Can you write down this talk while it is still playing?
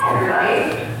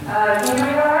Can you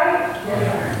hear me all right?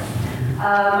 Yes.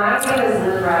 My name is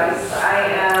Liz Rice. I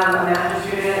am a master's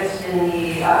student in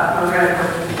the program of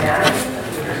Business Management at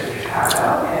the University of Chicago,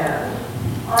 and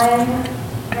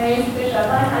my name is Bishop.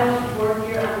 I'm a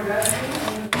fourth-year undergraduate.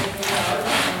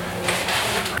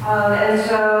 And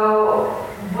so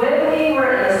when we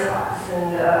were in this class,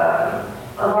 and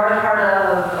a large part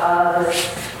of this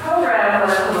program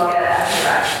was to look at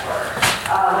ethnographic work,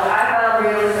 which I found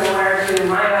really similar to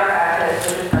my own practice,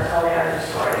 which is personal narrative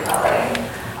storytelling.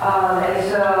 And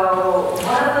so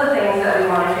one of the things that we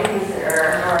wanted to consider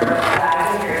for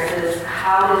diving here is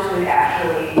how does food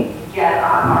actually get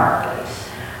on our plate,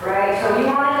 right? So we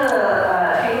wanted to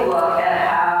take a look at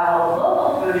how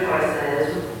local food choices,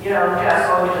 just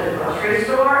going to the grocery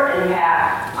store,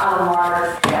 impact on a larger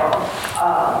scale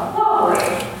locally.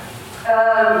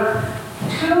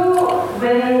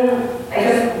 I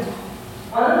guess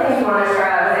one of the things we want to start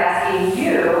out with asking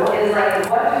you is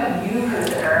what do you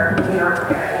consider when you're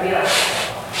preparing a meal?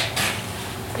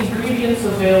 Ingredients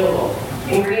available.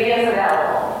 Ingredients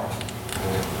available.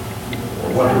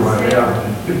 What do I have?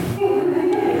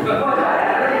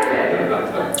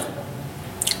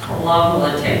 How long will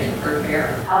it take to prepare?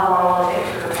 How long will it take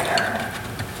to prepare?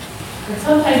 And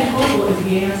sometimes Google is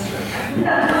the answer. And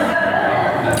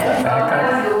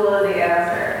sometimes Google is the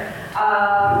answer.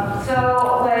 So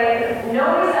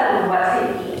nobody said what to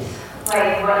eat,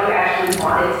 what you actually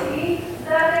wanted to eat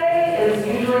that day. It was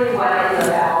usually what is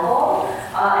available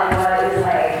and what is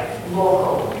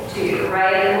local to you,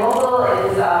 right? And local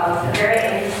is a very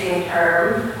interesting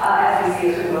term as we see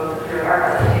as we move through our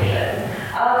presentation.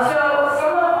 So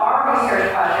some of our research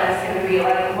questions can be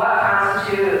what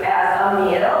constitutes as a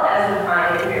meal as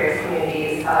defined in various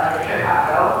communities in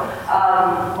Chicago.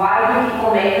 Why do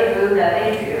people make the food that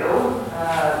they do?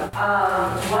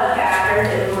 What factors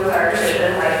influence our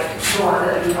decision, the ones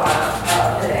that we brought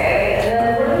up today? And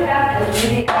then when you have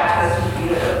immediate access to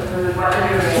food, what does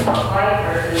your meal look like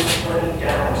versus when you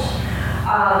don't?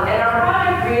 And our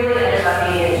project really ended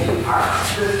up being in two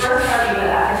parts. This first part being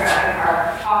the ethnographic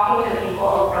part, talking to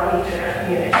people from these different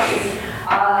communities,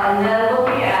 and then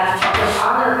looking at what's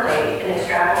on their plate and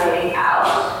extrapolating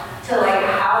out to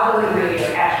how those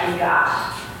ingredients actually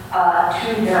got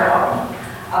to their home.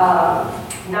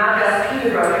 Not just to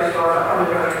the grocery store, but from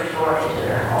the grocery store into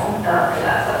their home, in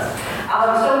that sense.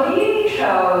 So we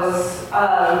chose,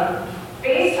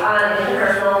 based on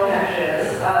interpersonal connections,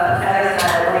 as I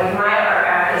said, my art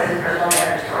practice is personal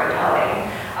narrative storytelling.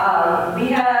 We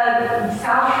had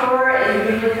South Shore is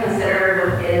usually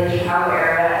considered within the Chicago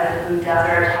area as a food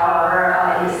desert. However,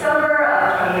 in December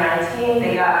of 2019,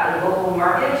 they got a local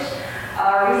market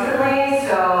recently,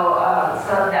 so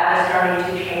some of that is starting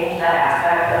to change that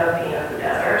aspect of being a food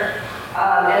desert.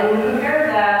 And we compared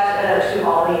that to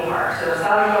Albany Park. So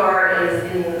South Shore is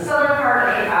in the southern part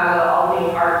of Chicago,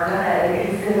 Albany Park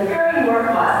is in the very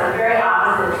northwest, the very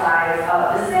opposite sides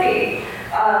of the city.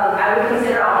 I would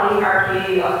consider Albany Park to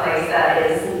be a place that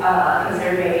is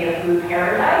considered maybe a food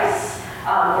paradise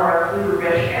or a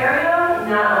food-rich area,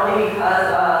 not only because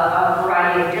of a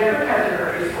variety of different types of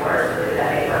grocery stores within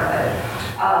that neighborhood,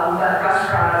 but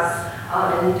restaurants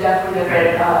and definitely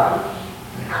different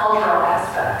cultural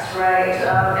aspects, right?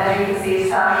 As you can see,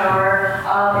 South Shore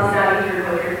is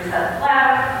 93.3%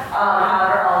 Black.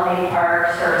 However, Albany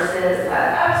Park services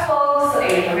Latinx folks,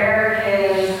 Asian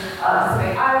Americans,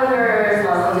 Pacific Islanders,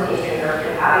 Muslims, and Eastern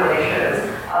European populations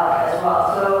as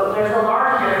well. So there's a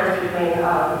large difference between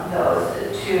those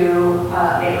two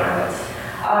neighborhoods.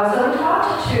 So we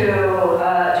talked to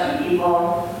two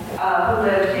people who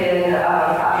lived in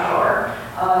South Shore.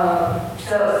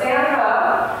 So Sandra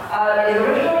is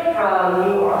originally from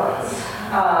New Orleans.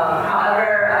 However,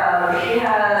 she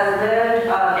has lived,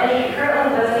 and she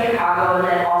currently lives in Chicago and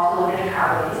then also lived in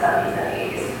Chicago in the 70s and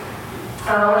 80s.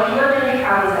 When she lived in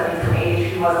Chicago in the 70s and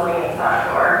 80s, she was living in South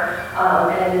Shore,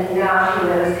 and now she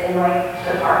lives in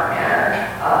the Park Manor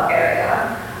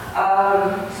area.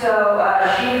 So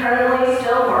she currently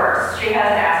still works. She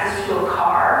has access to a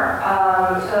car.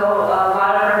 So a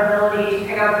lot of her ability to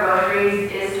pick up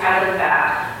groceries is tied to the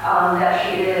fact that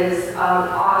she is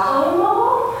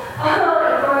automobile, if I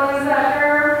want to use that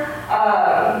term.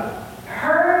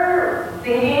 Her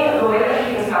thinking, the way that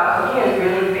she thinks about cooking is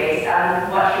really based on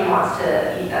what she wants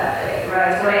to eat that day,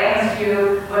 right? So when I asked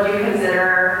you, what do you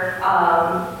consider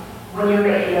when you're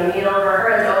making a meal for her,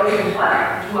 it's always what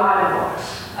do I want?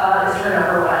 Is her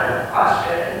number one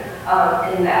question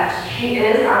in that. She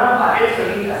is on a budget, so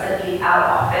she doesn't eat out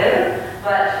often,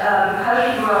 but because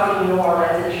she grew up in New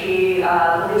Orleans and she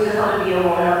believes herself to be a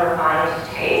woman of refined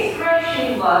taste, right,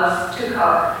 she loves to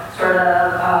cook sort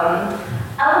of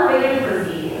elevated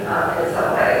cuisine in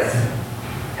some ways.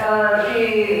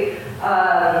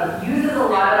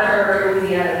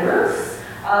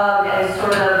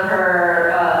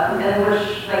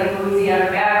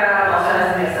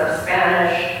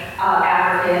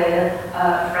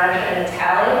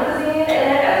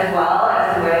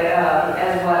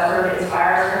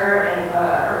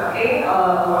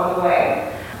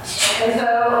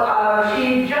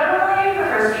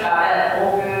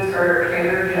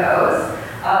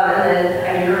 and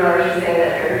I do remember she saying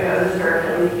that Trader Joe's is her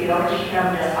Achilles heel, because she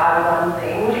can just buy one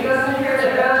thing when she goes to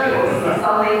Trader Joe's. She always sees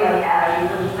something like that,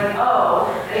 she's just like, oh,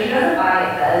 and if she doesn't buy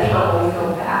it then, she'll always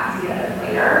go back to get it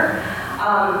later.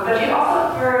 But she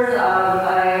also prefers a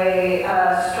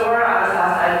store on the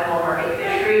south side called Market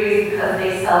Fisheries, because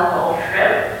they sell whole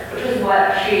shrimp, which is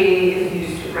what she is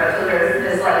used to, right? So there's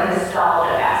this like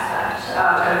nostalgia aspect to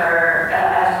her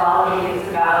as well when she thinks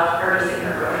about purchasing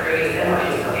her groceries and what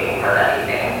she's cooking for that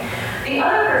evening. The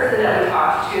other person that we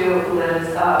talked to who lives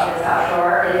in South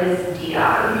Shore is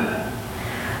Dion.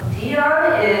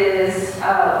 Dion is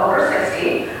over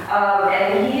 60,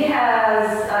 and he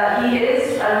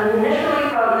is initially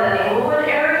from the Englewood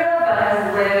area, but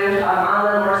has lived on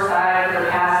the north side for the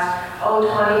past,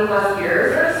 20 plus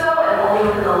years or so, and only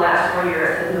within the last 4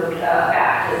 years has moved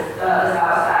back to the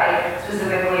south side,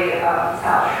 specifically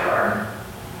South Shore.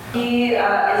 He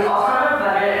is also on a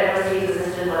budget and receives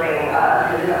assisted living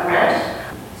through the government.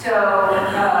 So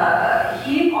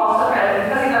he also,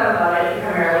 because he's on a budget, he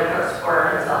primarily cooks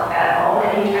for himself at home,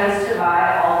 and he tends to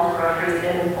buy all his groceries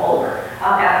in bulk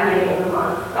at the beginning of the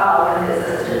month when his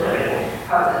assisted living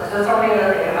comes in. So something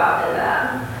to think about in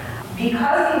that.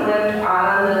 Because he lived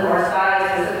on the north side,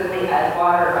 specifically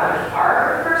Edgewater Rogers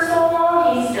Park for so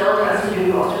long, he still tends to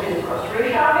do most of his grocery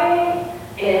shopping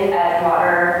in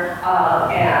Edgewater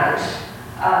and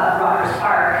Rogers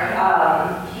Park.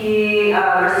 He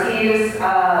receives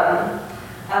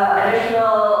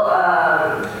additional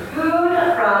food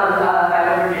from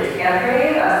Bible Bridges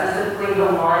Pantry, specifically the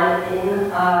one in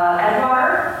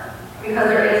Edgewater, because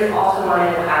there is also one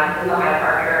in the Hyde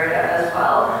Park area as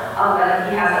well. But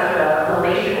he has such a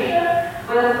relationship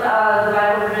with the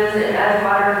Bible Bridges in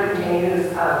Edgewater, he continues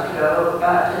to go to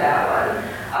that one.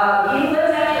 He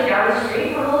lives actually down the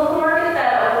street from the local market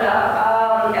that opened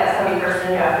up at 71st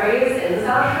and Jeffries in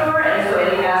South Shore, and so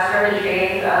it has started to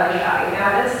change the shopping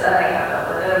habits. I kept up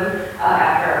with him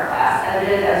after our class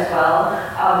ended as well.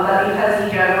 But because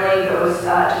he generally goes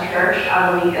to church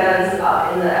on the weekends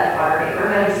up in the Edgewater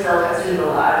neighborhood, he still tends to do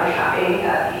a lot of his shopping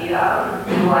at the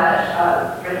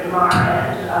Bryn Mawr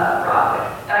and Broadway,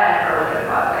 and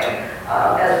Broadway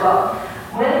as well.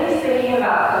 When he's thinking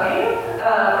about cooking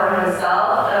for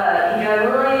himself,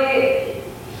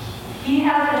 he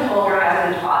has been told or has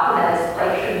been taught that his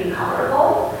plate should be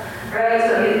colorful, right?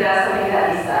 So that's something that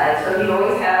he said. So he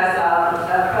always has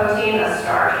a protein, a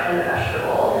starch, and a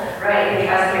vegetable, right? And he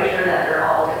tries to make sure that they're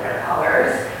all different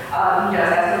colors. He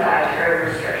does have some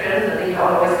dietary restrictions, but they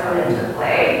don't always come into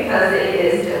play because it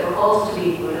is difficult to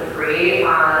be gluten-free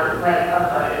on like a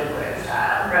budgeted living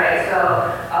style, right? So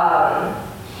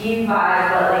he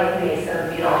buys what like makes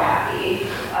him feel happy.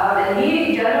 And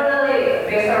he generally,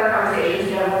 based on our conversations,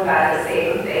 generally buys the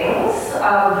same things,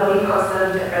 though he cooks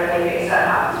them differently based on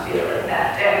how he's feeling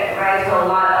that day, right? So a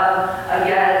lot of,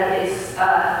 again, it's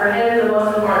for him the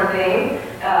most important thing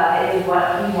is what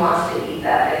he wants to eat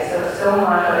that day. So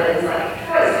much of it is like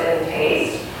choice and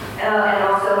taste, and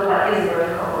also what is going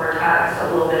to cook over time. So a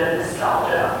little bit of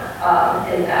nostalgia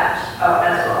in that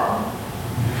as well.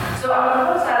 So on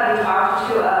the flip side, we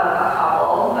talked to a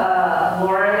couple,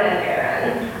 Lauren and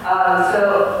Aaron.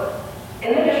 So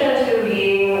in addition to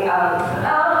being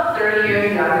about 30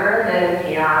 years younger than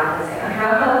Dion and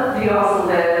Sandra, they also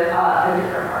live in a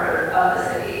different part of the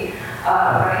city,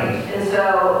 right? And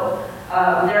so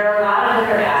there are a lot of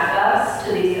different aspects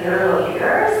to these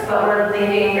interlocutors, but we're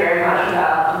thinking very much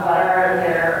about what are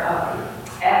their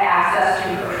access to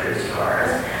grocery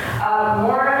stores.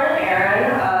 Lauren and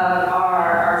Aaron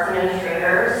are arts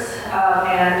administrators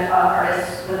and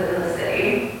artists within the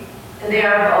city. They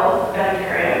are both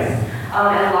vegetarians,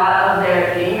 and a lot of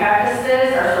their eating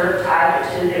practices are sort of tied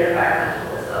to their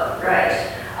environmentalism, right?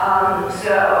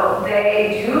 So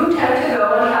they do tend to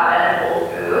go and shop at Whole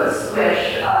Foods, which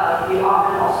we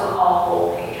often also call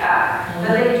Whole Paycheck.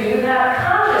 But they do that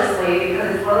consciously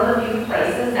because it's one of the few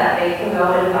places that they can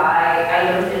go and buy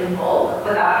items in bulk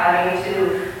without having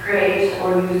to create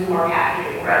or use more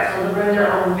packaging, right? So they'll bring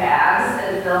their own bags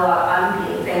and fill up on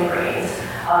beans and grains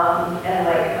and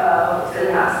like oats and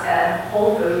nuts at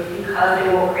Whole Foods because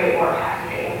they won't create more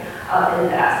packaging in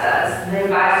that sense. They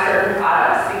buy certain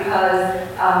products because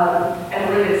I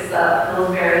believe it's the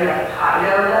Pillsbury like pie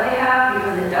dough that they have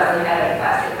because it doesn't have any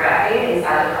plastic wrapping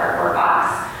inside the cardboard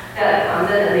box that it comes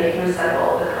in, and they can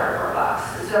recycle the cardboard box.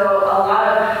 So a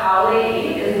lot of how they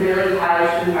eat is really tied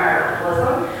to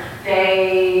environmentalism.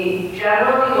 They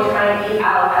generally will try and eat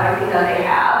out everything that they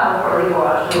have before they go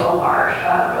out to a large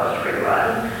grocery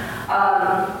run.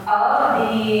 Of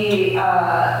the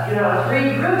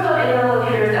three groups of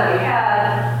interlocutors that we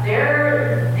had,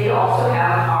 they also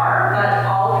have a car, but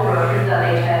all the groceries that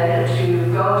they tend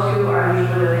to go to are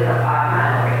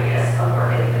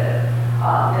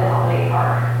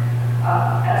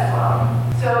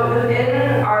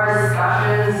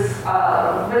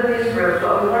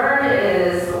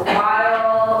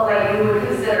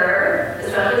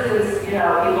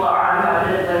people are on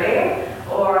budgeted living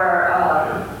or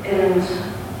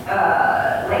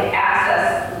like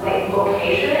access, like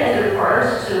location is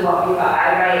important to what we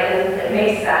buy, right? And it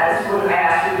makes sense when I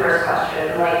asked you first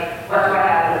question, like, what do I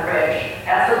have in the fridge?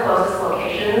 That's the closest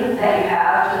location that you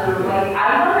have to, like,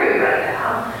 I'm hungry right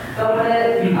now. But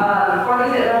when for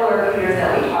these interval recruiters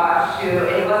that we talked to,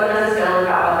 it wasn't necessarily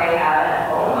about what they had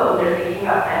at home, but when they're thinking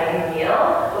about planning the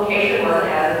meal, location wasn't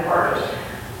as important.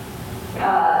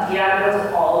 Deanna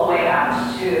goes all the way out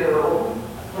to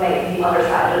like the other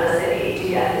side of the city to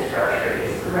get his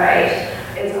groceries, right?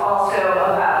 It's also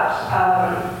about,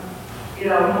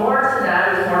 more to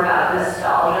them is more about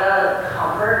nostalgia,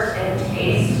 comfort, and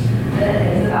taste than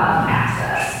it is about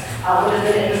access, which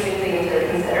is an interesting thing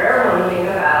to consider when we think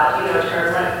about,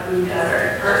 terms like food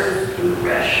desert versus food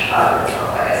rich in some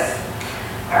ways.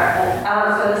 All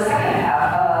right, so the second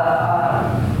half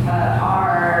of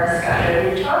our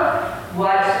discussion, we took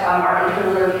what our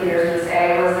interlocutors would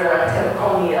say was their like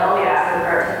typical meal. We asked them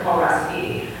for a typical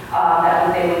recipe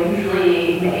that they would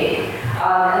usually make.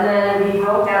 And then we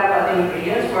broke down what the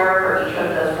ingredients were for each of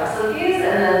those recipes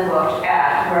and then looked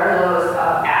at where those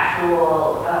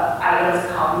actual items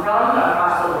come from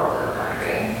across the world in the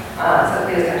country. So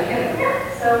please go ahead. Yeah.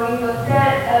 So we looked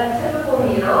at a typical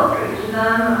meal for each of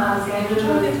them. Would you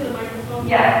want to get to the microphone?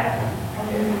 Yeah.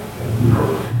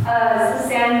 So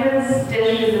Sandra's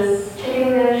dish is this chicken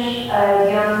dish.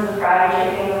 Dion's is fried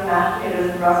chicken with mashed potatoes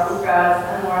and Brussels sprouts,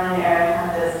 and Lauren and Erin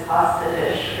have this pasta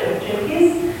dish with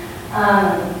chickpeas.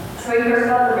 So we first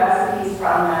got the recipes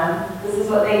from them. This is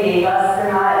what they gave us.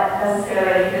 They're not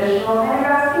necessarily a traditional kind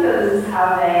of recipe, but this is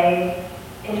how they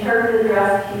interpreted the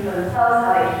recipe for themselves,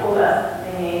 how they told us that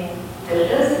they made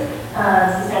dishes. So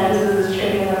Sandra's was this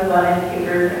chicken with lemon,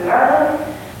 capers, and garlic.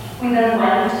 We then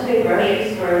went to the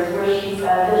grocery stores where she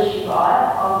said that she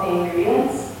bought all the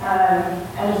ingredients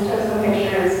and just took some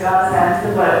pictures, got a sense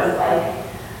of what it was like,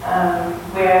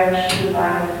 where she was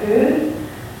buying the food.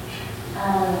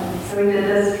 So we did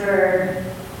this for,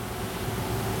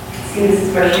 this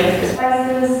is where she gets her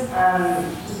spices,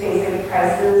 just basic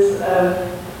prices of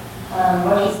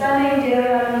what she's spending daily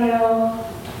on a meal.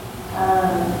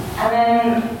 And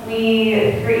then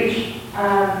we, for each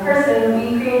person,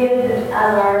 we created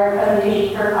as our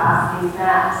presentation for class these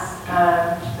maps.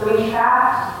 So we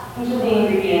tracked each of the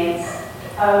ingredients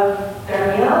of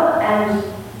their meal and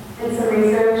did some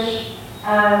research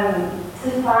to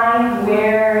find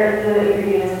where the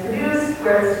ingredient is produced,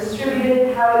 where it's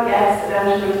distributed, how it gets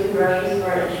eventually to the grocery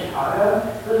store in Chicago.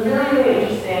 It was really, really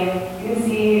interesting. You can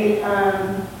see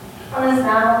on this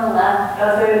map on the left,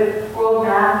 that's a world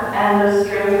map, and those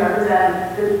strings represent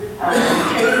the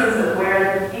traces of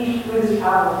where each food is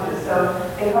traveled to. So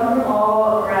they come from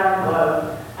all around the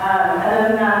globe. And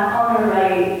then the map on the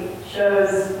right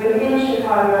shows within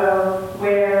Chicago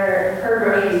where her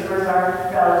grocery stores are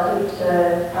relative to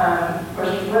where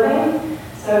she's living.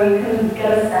 So you can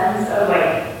get a sense of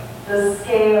like the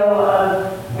scale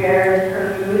of where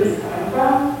her food is coming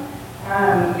from.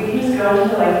 We can just go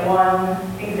into like one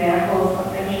example of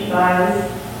something she buys.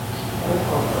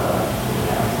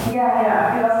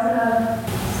 Yeah. We also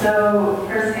have, so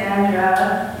for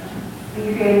Sandra, we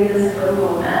created this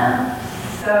global map.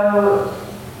 So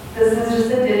this is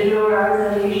just a digital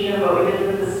representation of what we did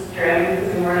with the string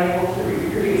because we weren't able to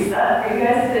reproduce that for you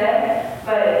guys today.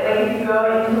 But like if you go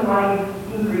into one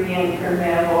ingredient, for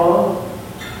example,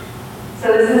 so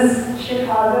this is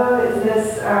Chicago, is this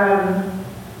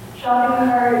shopping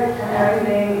cart and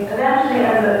everything. Eventually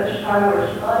ends up in Chicago where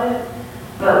she bought it.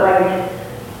 But like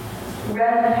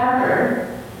red pepper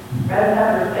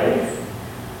flakes,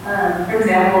 for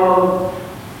example,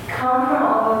 come from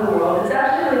all over the world. It's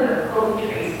actually really difficult to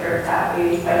trace where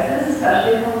exactly spices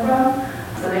especially come from.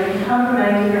 So they can come from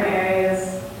many different areas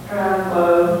around the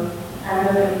globe. I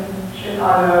live in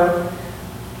Chicago.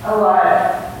 A lot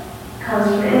comes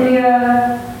from India,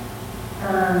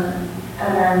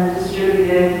 and then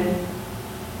distributed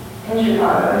in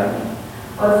Chicago.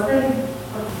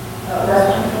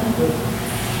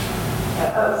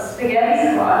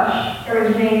 Spaghetti squash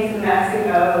originates in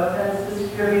Mexico, that's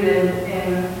distributed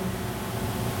in,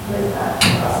 what is that?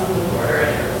 Crosses the border.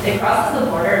 It crosses the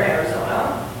border in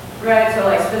Arizona. Right, so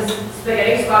like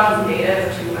spaghetti squash is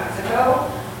native to Mexico.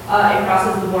 It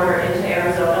crosses the border into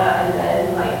Arizona, and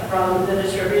then like from the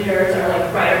distributors are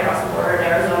like right across the border in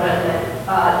Arizona, and then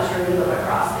distribute them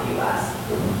across the U.S.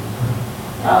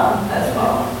 As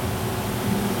well.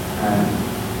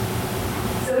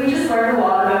 So we just learned a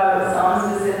lot about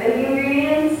some specific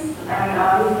ingredients. I mean,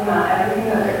 obviously not everything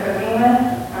that they're cooking with.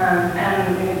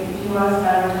 And if you want to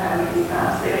spend more time with these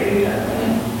maps later, you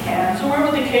definitely can. So where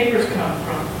would the capers come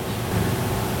from?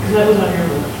 Because that was on your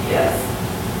Yes.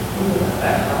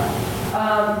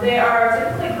 They are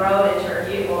typically grown in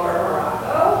Turkey or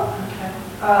Morocco.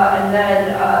 And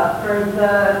then for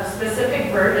the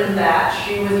specific version that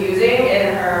she was using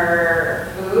in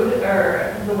her food,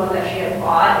 or the one that she had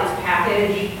bought, is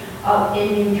packaged in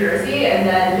New Jersey and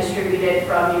then distributed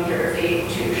from New Jersey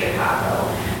to Chicago.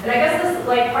 And I guess this,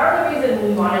 like, part of the reason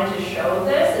we wanted to show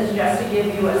this is just to give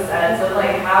you a sense of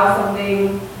like how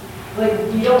something,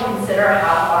 like, you don't consider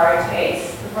how far it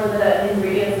takes for the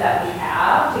ingredients that we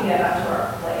have to get onto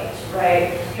our plate,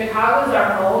 right? Chicago's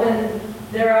our home, and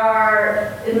there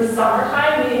are, in the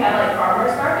summertime, we have like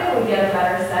farmers market, we get a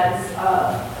better sense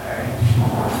of,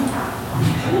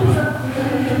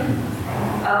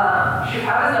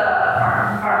 Chicago's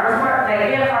a farmer's market, like,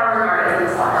 we have farmer's markets in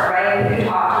the summer, right? You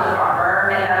talk to the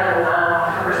farmer and have a one-on-one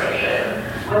conversation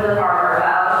with the farmer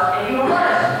about, if you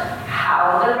want,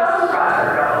 how the Brussels sprouts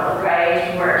are grown,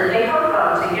 right? Where did they come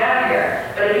from to get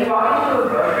here? But if you walk into a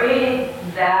grocery,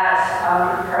 that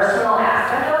personal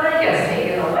aspect of it gets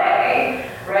taken away,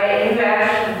 right?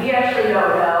 And we actually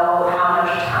don't know how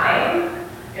much time,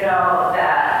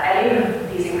 that any of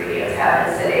these ingredients have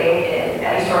been sitting in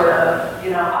any sort of,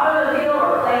 automobile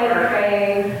or plane or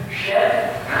train, shipped,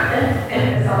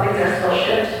 and some things are still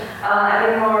shipped,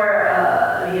 anymore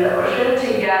via ocean to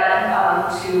get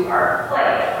to our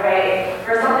plate, right?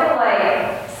 For something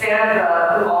like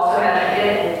Sandra, who also had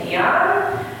chicken in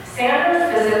Dion, Sandra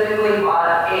specifically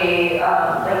bought a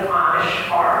like Amish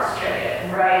Farms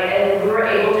chicken, right? And we were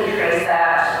able to trace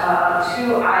that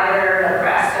to either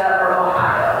Nebraska or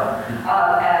Ohio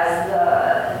as the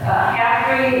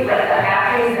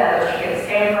factories that those chickens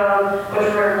came from, which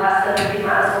were less than 50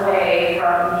 miles away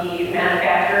from the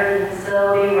manufacturing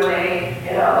facility where they,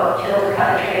 killed the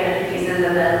cut chicken into pieces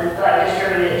and then like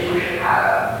distributed it to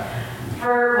Chicago.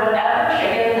 For whatever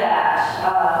chicken that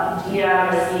Dion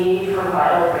received from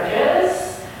Vital Bridges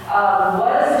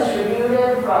was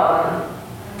distributed from,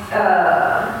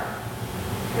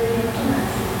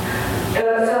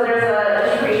 so there's a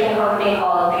distribution company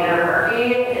called Peter Murphy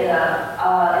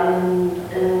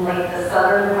in like the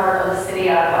southern part of the city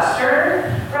out of Western,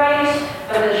 right?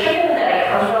 But the chicken that it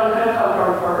comes from could come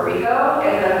from Puerto Rico.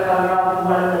 It could come from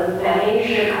one of the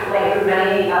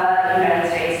many United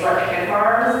States like chicken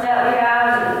farms that we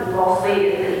have,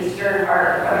 mostly in the eastern part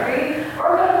of the country, or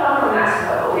it could come from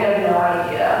Mexico. We have no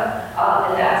idea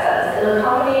in that sense. And the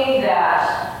company that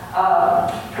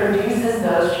produces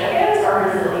those chickens are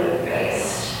resilient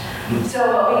based. So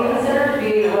what we consider to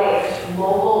be like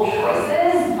local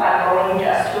choices by going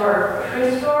just to our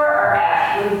grocery store are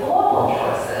actually global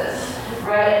choices,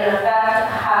 right? And affect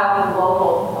how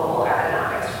local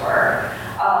economics work,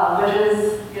 which is,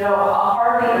 a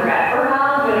hard thing to wrap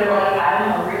around when you're like,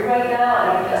 I'm hungry right now and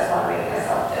I just want to make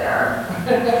myself dinner.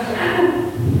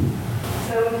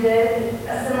 So we did a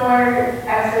similar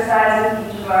exercise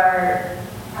with each of our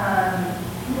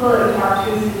people that we talked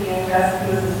to. So the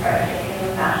recipe was this fried chicken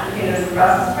with mashed potatoes and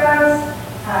Brussels sprouts.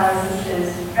 This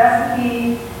is his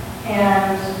recipe,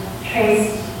 and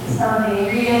traced some of the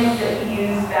ingredients that he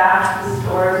used back to the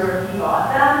stores where he bought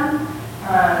them.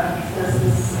 So this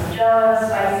is some jello,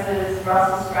 spices,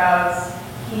 Brussels sprouts.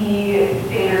 He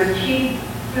favors cheap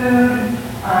food,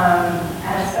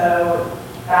 and so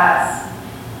that's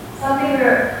something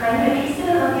we're kind of interested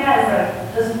in looking at, is like,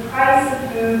 does price of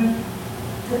food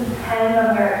depend on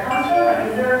where it comes from? Like,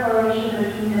 is there a correlation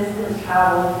between distance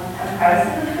traveled and price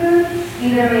of the food?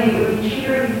 Either maybe it would be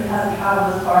cheaper because it hasn't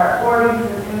traveled as far, or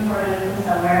because it's imported from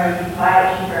somewhere and you can buy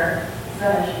it cheaper, it's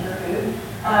not a cheaper food.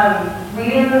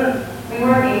 We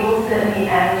weren't able to, in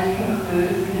the end, conclude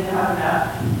because we didn't have enough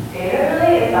data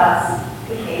really, if that's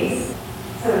the case.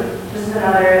 So just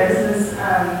another, this is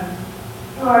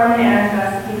Lauren and Aaron's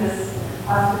recipe, this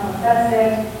pasta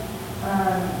confestic.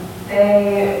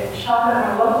 They shop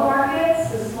at more local markets,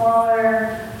 so smaller,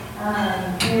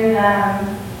 near them,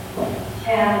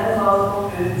 and as well as Whole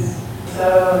Foods. So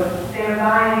they're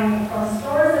buying from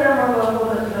stores that are more local,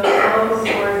 but those local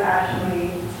stores actually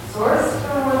source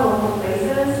from more local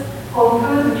places. Whole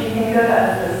Foods, which you think of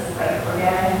as this like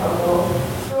organic local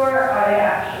store, are they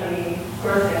actually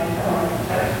sourcing from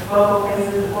like local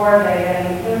places, or are they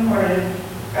getting imported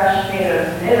fresh tomatoes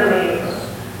from Italy or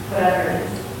whatever it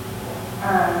is?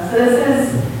 So this is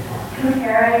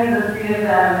comparing the three of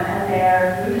them and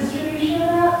their food distribution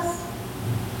maps.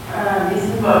 This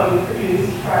is what we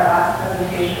produced for our last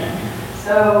presentation.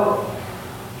 So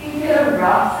you get a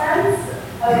rough sense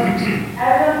of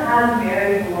everyone has a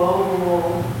very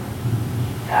global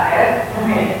diet.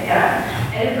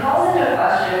 And it calls into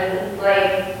question,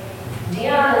 like,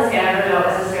 Dion and Sandra don't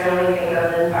necessarily think of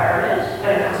the environment when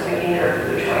it comes to making their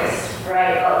food choice,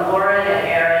 right? But Lauren and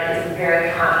Aaron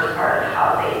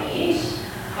what they eat,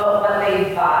 but what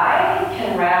they buy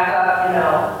can rack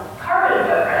up, carbon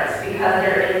footprints because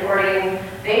they're importing,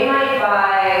 they might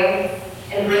buy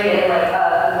and bring in like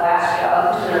a glass jug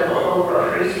to their local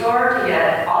grocery store to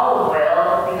get olive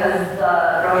oil because the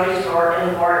grocery store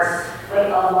imports like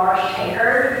a large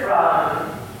tanker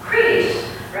from Crete,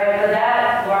 right? But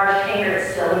that large tanker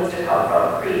still needs to come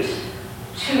from Crete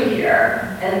to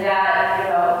here, and that,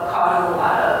 causes a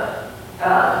lot of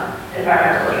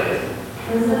environmental issues.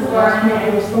 This is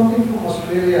There was something from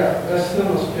Australia, Western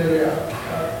Australia.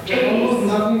 Almost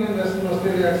nothing in Western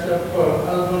Australia except for, I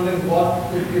was wondering what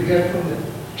did you get from it?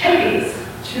 Chickpeas.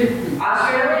 Chickpea.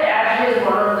 Australia actually is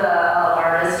one of the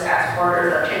largest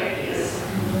exporters of chickpeas.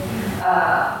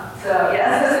 So yes,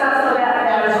 it's not so bad.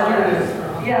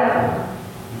 Yeah.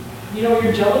 You know where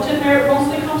your gelatin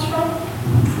mostly comes from?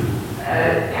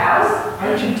 Cows?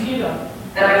 Argentina.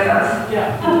 That makes sense.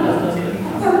 Yeah, it does, doesn't it?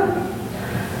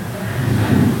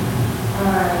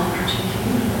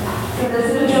 So this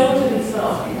The is gelatin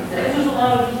itself, there's a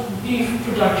lot of beef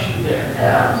production there.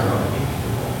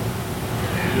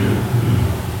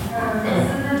 This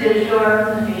is the digital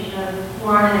representation of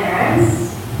Lauren and Aaron's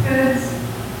foods.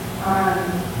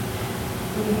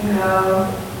 We can go,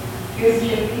 here's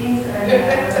chickpeas and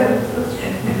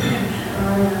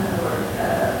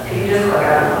If you just look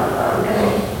at one of them,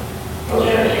 we'll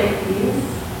show chickpeas.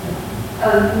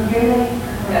 Oh, can you hear me?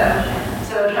 yeah.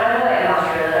 So China and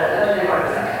Australia, they're one of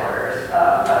the exporters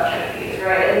of chickpeas,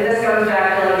 right? And this goes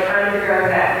back to like trying to figure out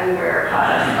exactly where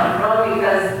products come from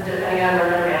because depending on where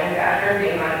they're manufactured,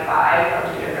 they might buy from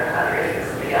two different countries, mix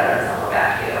them together and sell them back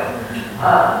to you.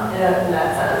 In that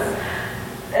sense.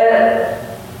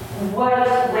 What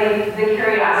like the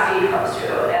curiosity comes to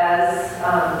as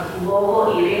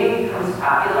local eating becomes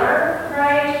popular,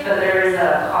 right? But there's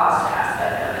a cost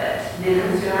aspect of it. The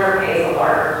consumer pays a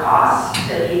larger cost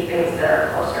to eat things that are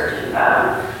closer to them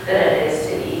than it is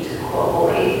to eat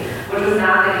globally, which was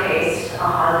not the case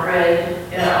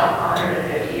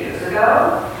 150 years ago.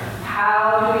 How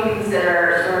do we consider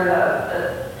sort of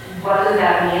what does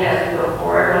that mean as we go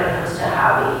forward when it comes to how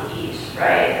we eat,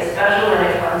 right? Especially when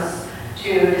it comes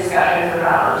to discussions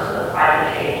around climate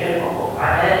change and global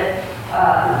climate,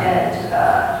 and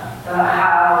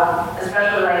how,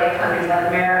 especially like countries like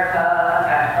America,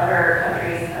 affect other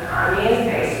countries' economies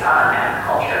based on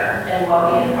agriculture and what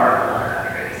we import from other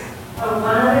countries.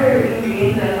 One other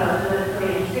ingredient that I found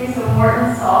really interesting, so Morton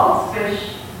salt, which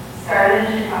started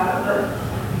in Chicago, but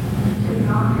is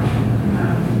not,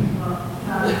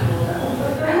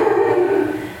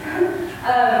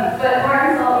 but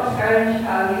Morton salt, which started in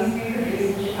Chicago, used to be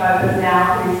produced in Chicago, is now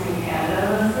produced in Canada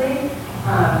mostly.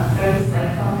 So it's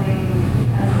like something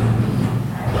has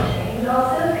changed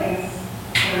also, things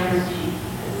whatever's cheap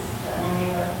is definitely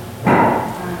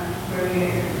where we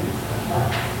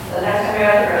The next time you're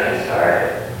at the grocery store,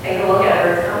 take a look at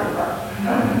where it's coming from.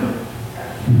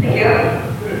 Thank you.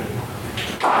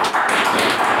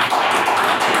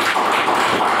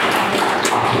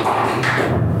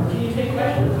 Can you take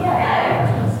questions?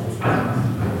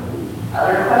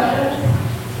 Other questions?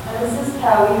 And this is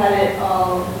how we had it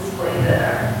all displayed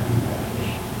there.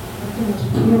 I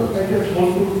guess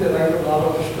most people they like a lot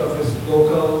of the stuff is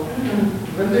local.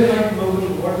 When they like local,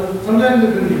 sometimes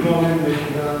it can be grown in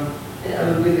Michigan, it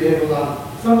will be labeled.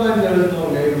 Sometimes there is no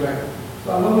label. So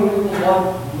I'm not really sure what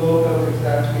local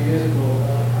exactly is local. I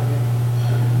mean,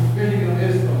 Michigan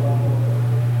is somewhat local.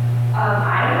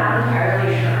 I'm not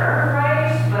entirely sure,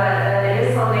 right? But it is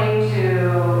something to,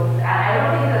 I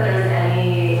don't think that there's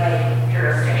any like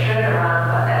jurisdiction around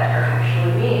what that term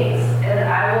actually means. And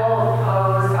I will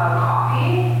pose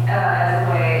coffee as a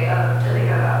way to think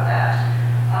about that.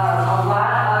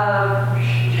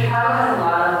 Chicago has a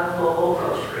lot of local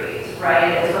groceries, right?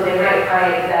 And so they might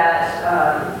write that,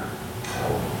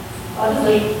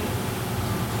 honestly,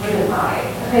 where did my, I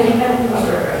can't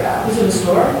remember it right now. Is it a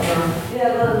store? Yeah,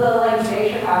 the like say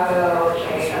Chicago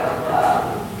chain of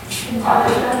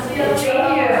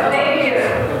thank you.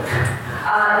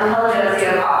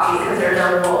 Intelligentsia coffee because there's no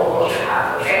local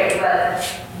Chicago chain, but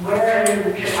where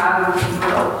in Chicago do you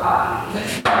grow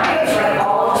coffee? I think like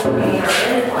all of the beans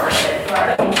are imported, but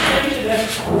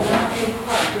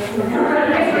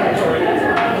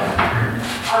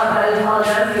but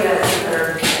intelligentsia is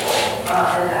considered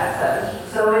local in that sense.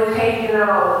 So it would take, a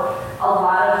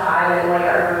lot of time, and like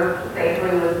our group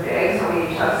thankfully was big, so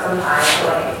we took some time to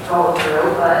like go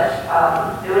through, but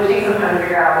it would take some time to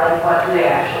figure out like what do they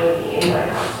actually mean when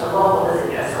it comes to local. Is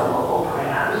it just a local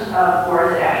brand, or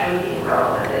is it actually being grown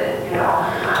within, a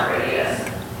 100-mile radius?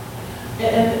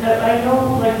 And I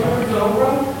know, like, Laura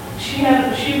Dobra, she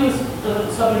was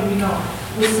somebody we know,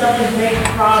 was selling baked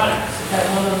products at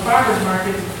one of the farmers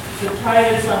markets that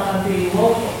pride itself on being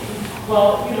local.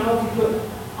 Well, you know, if you put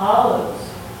olives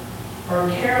or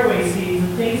caraway seeds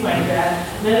and things like that,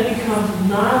 then it becomes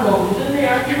non-local. Didn't they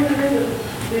argue with it?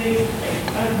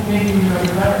 Maybe you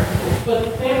remember better, but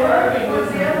they were arguing For with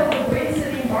it. example, the Green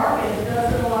City Market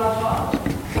doesn't allow chocolate.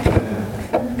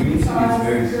 Green City is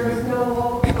very There's no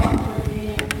local chocolate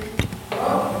being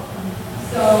grown.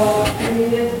 So, I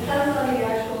mean, it depends on the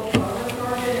actual farmer's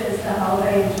market as to how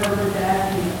they interpret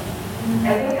that.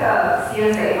 I think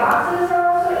CSA boxes are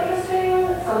also interesting.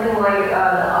 Something like the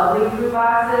ugly fruit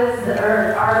boxes that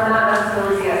are not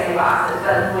necessarily CSA boxes,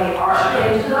 but like are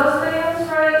into those things,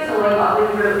 right? So like ugly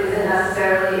fruit isn't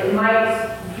necessarily,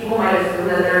 people might assume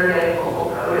that they're getting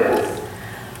local produce,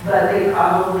 but they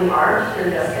probably aren't.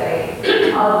 They're just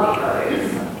getting ugly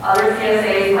produce. Other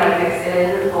CSAs might mix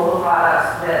in local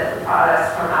products with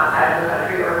products from outside of the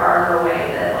country or farther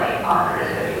away than like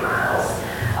 150 miles.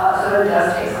 So it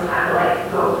does take some time to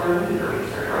like go through and do the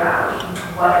research around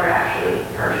what you're actually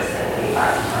purchasing when you buy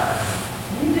these products.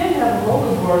 We did have a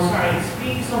local board science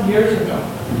speak some years ago.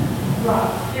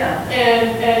 Rob. Yeah.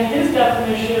 And his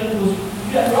definition was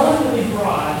relatively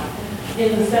broad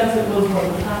in the sense it was from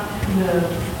the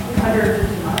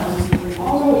 150 miles.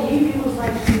 Although he was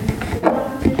like the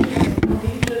competition,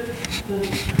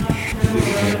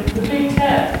 the Big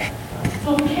Ten. So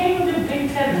it came with the Big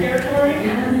Ten territory,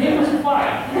 it was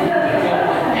fine.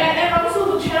 And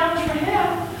also the challenge for him,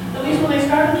 at least when they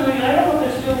started doing it, I don't know if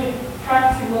they're still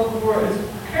practicing local boards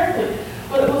carefully,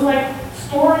 but it was like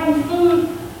storing food,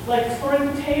 like storing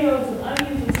potatoes and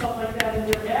onions and stuff like that in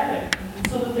their attic,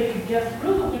 so that they could get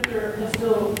through the winter and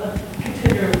still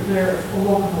continue their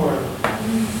local board.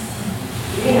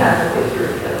 You have to wait through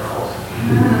the difficult.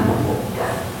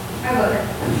 I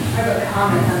have a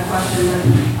comment on a question.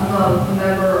 I'm a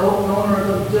member, owner of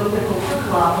the Dill Pickle Food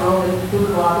Co-op, or only food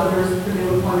co-op, but there's a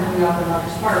new one coming up in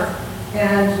Rogers Park.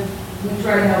 And we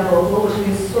try to have local, which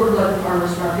means sort of like the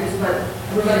farmers markets, but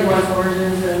everybody wants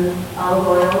oranges and olive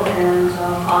oil and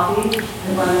coffee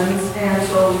and lemons. And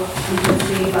so you can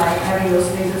see by having those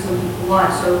things that some people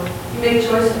want. So you make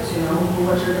choices, you know,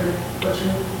 what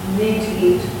you need to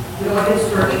eat. We don't want to get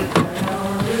sturdy.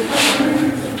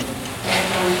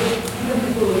 Even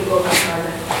people who go outside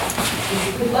it,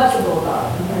 be flexible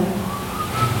about it.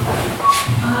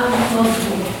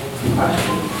 Multiple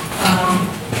questions.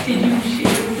 Did you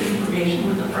share this information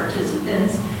with the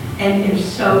participants? And if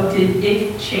so, did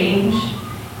it change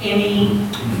any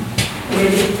way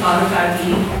they thought about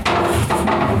eating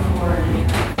before?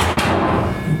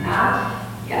 Not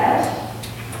yet.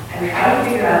 I'm trying to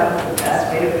figure out what the best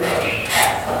way to approach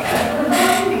that subject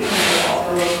because it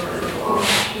also looks pretty cool.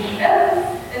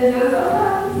 And so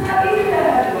sometimes it's not easy to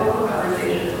have local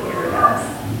conversations with your guests.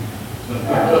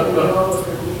 I'm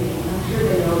sure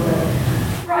they know that.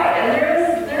 Right, and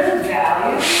there's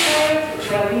value, right?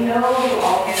 Like we know you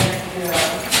all can, you know,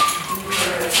 be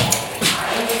sort of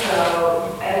time. So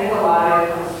I think a lot of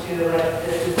it comes to like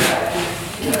this is that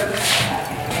you sort of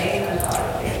anime and a lot of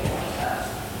things like that.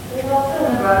 There's also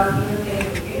about even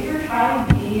if you're trying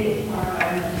to be more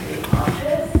environmentally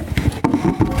conscious,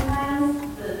 sometimes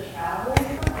the travel,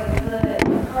 like the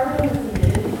carbon that's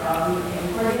emitted from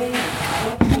importing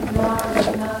is not,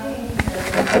 there's nothing to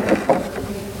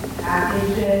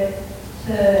package it,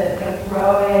 to like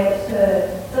grow it,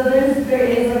 so there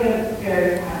is like a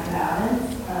very fine balance,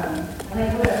 and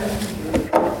like whatever you do.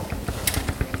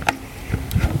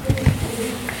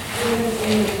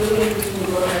 In the really interesting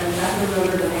book, and I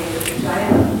remember the name of the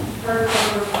giant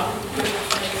hardcover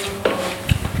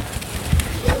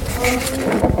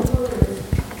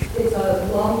it's a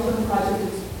long-term project.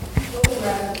 It's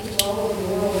photographs all over the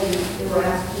world, and they were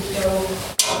asked to show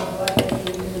what they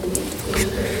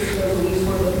these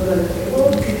were put on the table.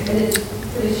 And it's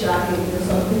pretty shocking because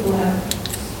some people have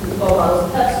 12 bottles of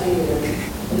Pepsi and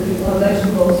other people have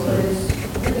vegetables, but it's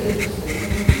pretty interesting.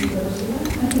 You've ever seen that?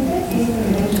 I think I've seen some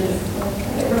images. I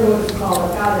can't remember what it's called. I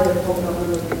got it at home.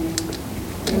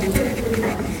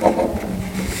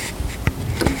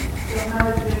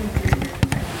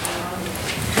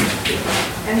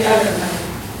 Any other questions?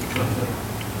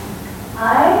 I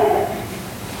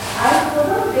still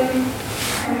don't think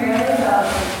primarily about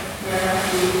where I'm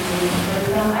food.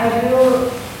 I do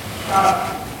shop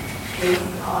based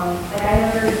on, like I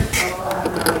never go out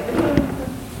of my way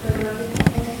for grocery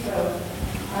shopping, so,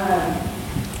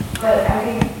 but I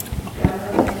think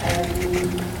generally I do,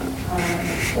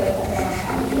 put a thing on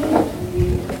packaging, and be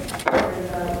worried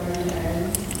about where it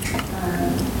ends.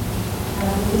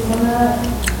 I just wanna,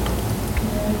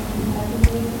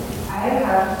 I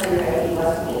have to say that I eat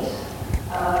less meat.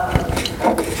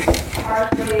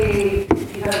 Partially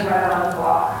because when I'm on the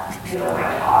block, you know, my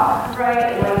talk, right?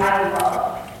 And like I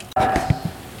love,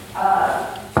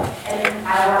 and I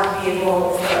want to be able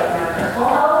to, like, my personal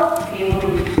health, be able to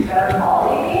use better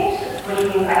quality meat, which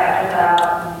means I have to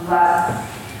have less,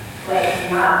 like,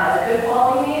 not as good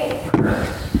quality meat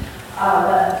first.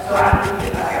 But so I can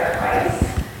get a higher price.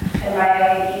 And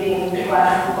by eating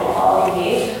less low quality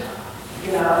meat,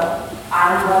 you know,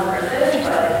 I'm one person,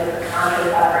 but it's a conscious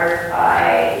effort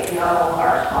by, you know, a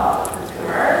large swath of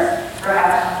consumers,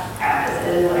 perhaps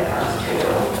practices when it comes to,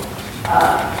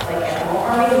 like animal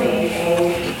farming may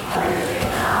change hundreds of years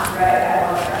from now, right? I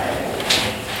don't know if anything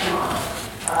come on,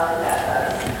 that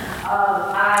does.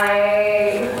 I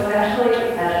was actually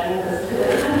mentioning this to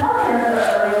the partner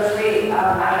earlier this week. I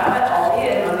shop at Aldi,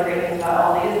 and one of the great things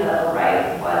about Aldi is that they'll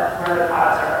write where the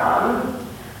products are from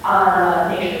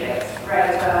on nation mix,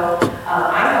 right? So I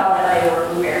saw that they were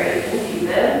blueberries in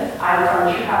season. I'm from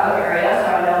the Chicago area, so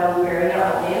I know blueberries are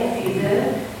only in season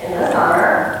in the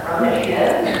summer from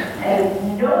Michigan. And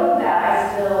knowing that, I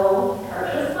still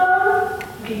purchased them,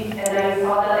 and I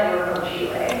saw that they were from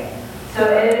Chile. So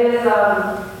it is,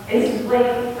 it's like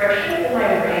friction in my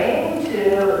brain to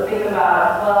think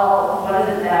about, well, what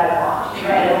is it that I want,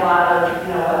 right? A lot of,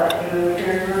 you know, what food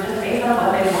were just based on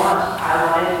what they want. I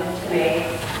wanted to make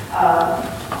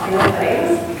real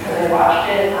things because I watched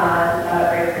it on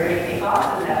Great British Bake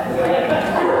Off, and that was like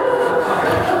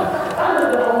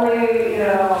the only, you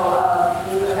know,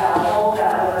 food available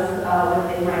that was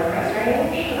within my price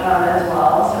range as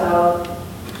well. So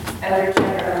as you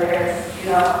said earlier, it's, you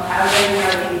know, I'm really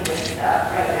trying to keep this stuff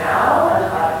right now and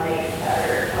how to make it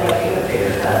better, like make a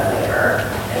bigger set of flavor.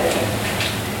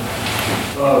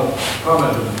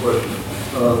 Comment on the question.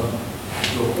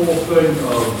 The whole thing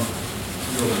of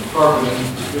the Carbon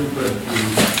Institute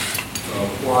to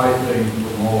fly things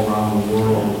from all around the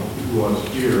world to us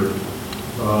here.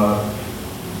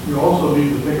 You also need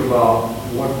to think about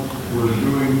what we're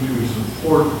doing to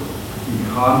support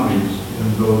economies in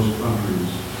those countries,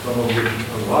 some of which,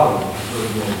 a lot of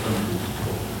those countries.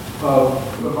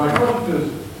 But my question is,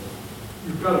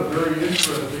 you've got a very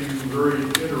interesting, very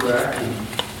interactive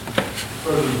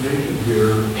presentation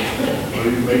here. Are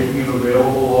you making it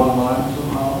available online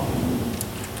somehow?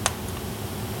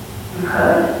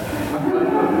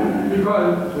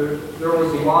 Because there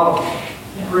was a lot of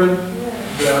print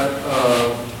that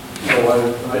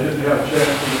I didn't have a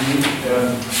chance to read, and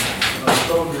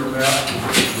some of your maps are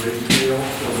very great scale,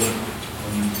 so that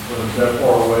when it's that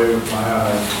far away with my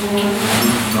eyes,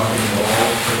 nothing at all.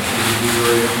 It would be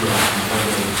very interesting.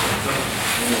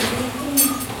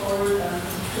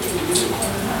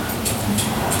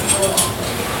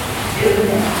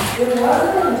 It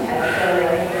wasn't intentionally, I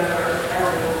think,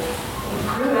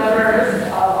 crew members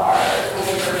of ours, when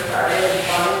we first started,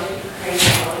 wanted to create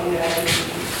something that would be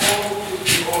useful to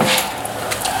people.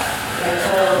 And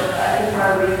so I think part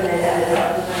of the reason it ended up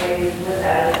this way with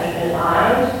that intention in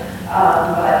mind,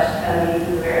 but I mean, it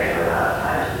was a very short amount of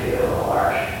time to do a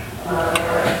large amount of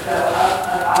work. So I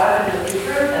thought in the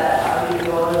future that we would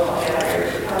go and look at where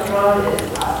it comes from is a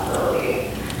possibility.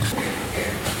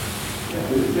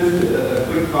 Just a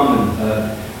quick comment.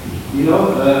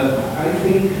 I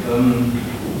think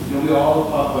we all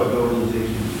talk about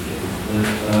globalization today,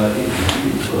 but it's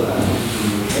useful actually to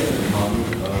look at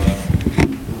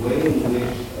the way in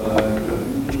which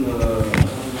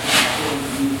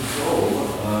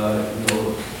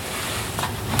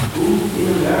food in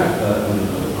America and in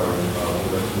other parts of the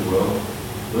Western world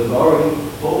was already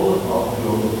full of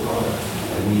global products.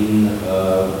 I mean,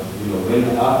 when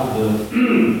after the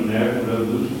American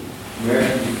Revolution,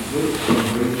 Americans switched from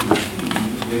drinking tea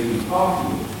to drinking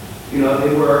coffee.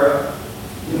 They were,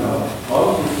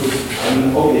 also,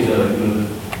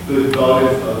 the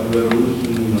goddess of the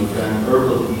revolution, drank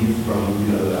herbal teas from,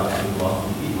 the actual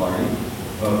Boston Tea Party,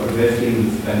 progressing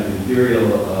this kind of imperial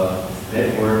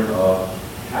network of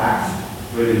taxed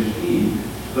British tea.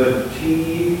 But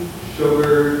tea,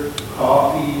 sugar,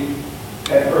 coffee,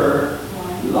 pepper,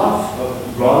 lots of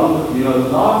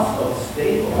lots of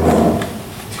staples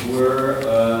were,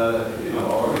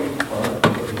 already part of the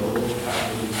global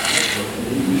capitalist network. And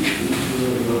they used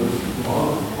to, small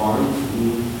farms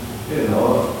in,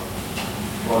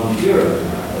 frontier,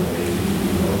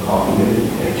 coffee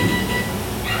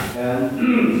and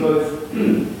so it's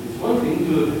one thing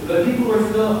to, but people were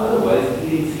still otherwise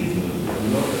eating seasonally,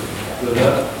 So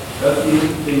that's the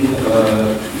interesting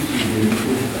issue here,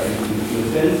 in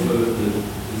a sense,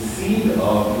 the seed of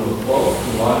false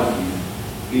commodities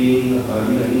being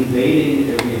invading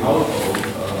every household.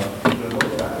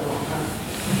 Goes back a long time.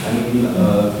 I mean,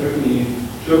 certainly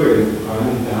sugar is a prime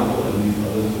example, and these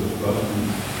other sort of Russian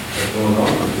going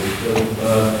on with this.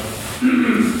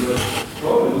 But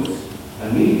produce and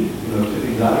meat,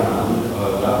 shipping that around,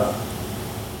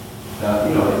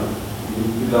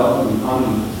 without the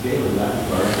economies of scale in that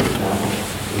regard, for example,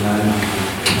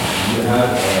 you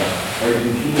have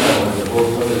Argentina or the whole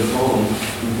southern zone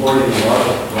importing a lot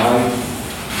of rice,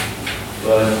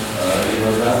 but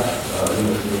that's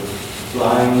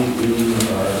flying in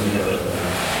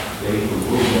they can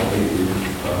move that is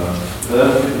the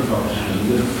production and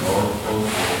this also.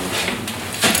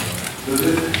 So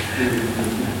this is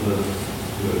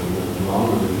the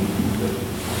longer than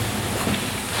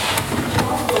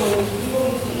Also, people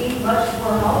used to eat much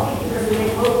more healthy because they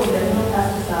make local, there's no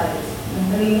pesticides.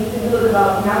 I mean, you can look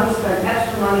about now we spend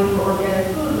extra money for organic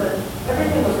food, but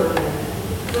everything was organic.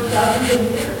 For thousands of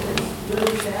years, it's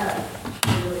really sad.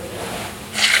 Really sad.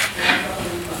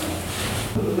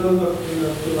 Because of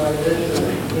industrialization,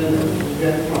 then we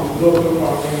get from local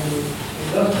farming to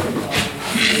industrial farming.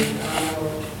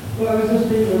 So I was just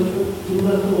thinking, to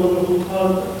who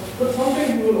thought, but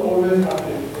something will always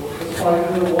happen.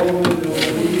 Despite the war we will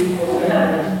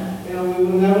we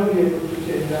will never be able to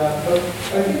change that. But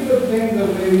I think the thing that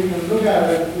way we can look at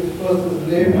it is first is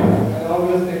labor. I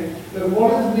always think that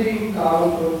what is the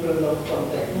carbon footprint of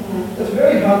something? It's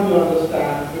very hard to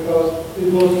understand because it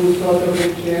goes through such a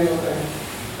big chain of things.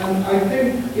 And I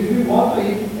think if we want to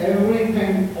eat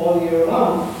everything all year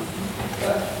round,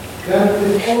 then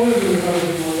it's always going to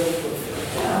be more difficult.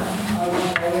 I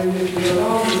want oranges year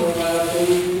round, we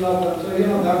love them. So,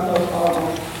 that's our farm.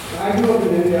 I grew up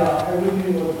in India,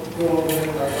 everything was grown in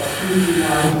like a huge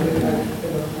amount in a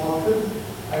small city.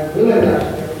 I village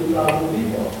actually have 2,000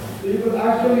 people. So you could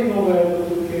actually know where the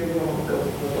food came from, because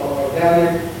it was all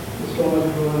organic, there's so much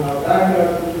grown in our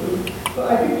backyard. So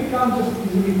I think we can't just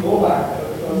easily go back there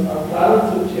because our balance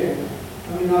will change.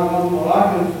 I mean, I want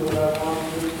Moroccan food, I want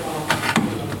food from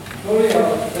Korea,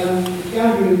 then we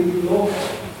can't really be local.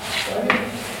 So I think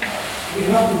we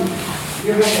have to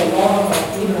give up a lot of our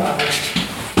food habits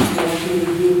to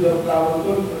reduce the carbon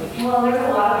footprint. Well, there's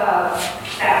a lot about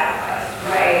sacrifice,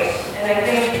 right? And I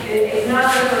think it's not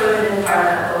just sort of an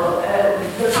environmental,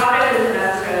 the topic isn't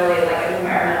necessarily like an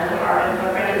environmental carbon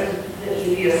footprint, it's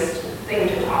the easiest thing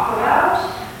to talk about,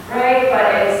 right? But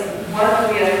it's what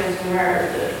do we as consumers,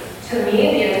 to me,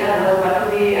 the intent was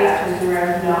what do we as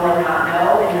consumers know and not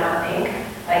know and not think,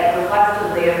 like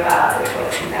reflexively about the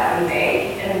choices that we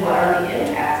make and what are the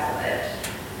impacts of it.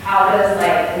 How does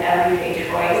like an everyday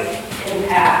choice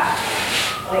impact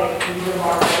like the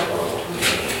larger global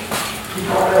community? We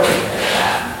don't really consider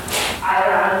that,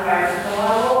 either on an environmental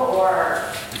level or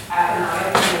economic,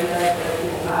 like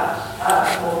thinking about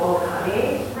global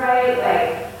economy, right?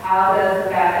 Like how does the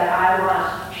fact that I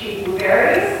want cheap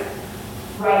blueberries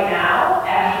right now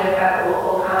actually affect the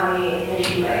local economy in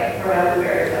Chile, where the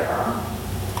blueberries are from?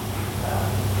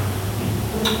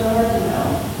 So it's so hard to know.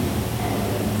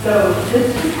 So this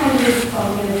is kind of just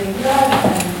culminating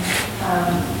drugs and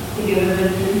to give it a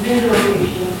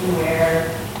visualization from where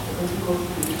the physical